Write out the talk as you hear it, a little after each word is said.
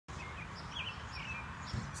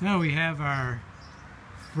So we have our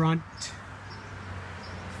front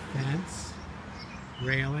fence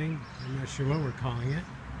railing. I'm not sure what we're calling it.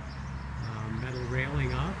 Metal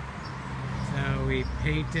railing up. So we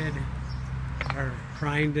painted, or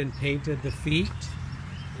primed and painted the feet,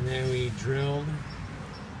 and then we drilled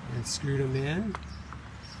and screwed them in.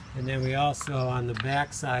 And then we also, on the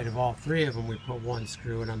back side of all three of them, we put one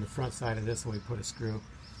screw, and on the front side of this one we put a screw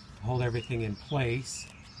to hold everything in place.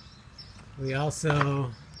 We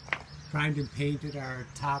also primed and painted our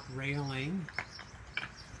top railing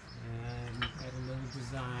and got a little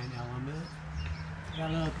design element. Got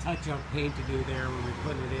a little touch-up paint to do there when we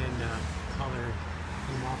put it in. Color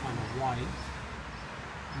came off on the white.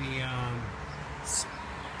 We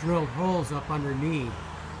drilled holes up underneath.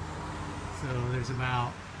 So there's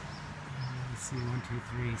about, let's see, 1, 2,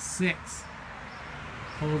 3, 6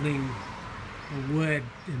 holding the wood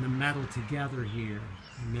and the metal together here.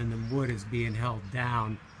 And then the wood is being held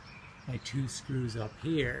down by 2 screws up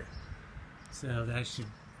here. So that should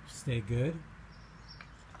stay good.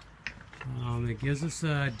 It gives us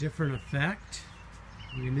a different effect.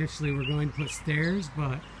 We initially were going to put stairs,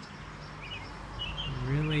 but it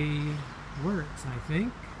really works, I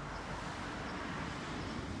think.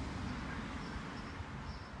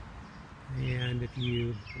 And if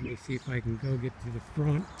you, let me see if I can go get to the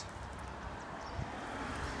front.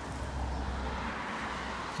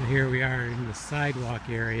 So here we are in the sidewalk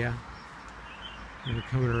area. And we're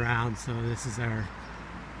coming around, so this is our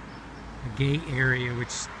gate area, which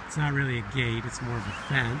it's not really a gate, it's more of a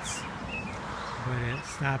fence. But it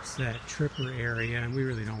stops that tripper area, and we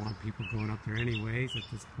really don't want people going up there anyways at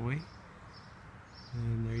this point.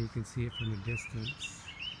 And there you can see it from a distance.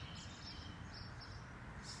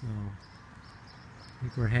 So I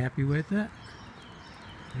think we're happy with it.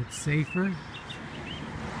 It's safer. And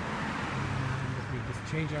if we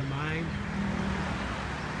just change our mind,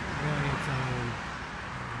 really it's on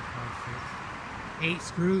 8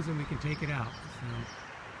 screws and we can take it out. So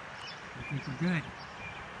I think we're good.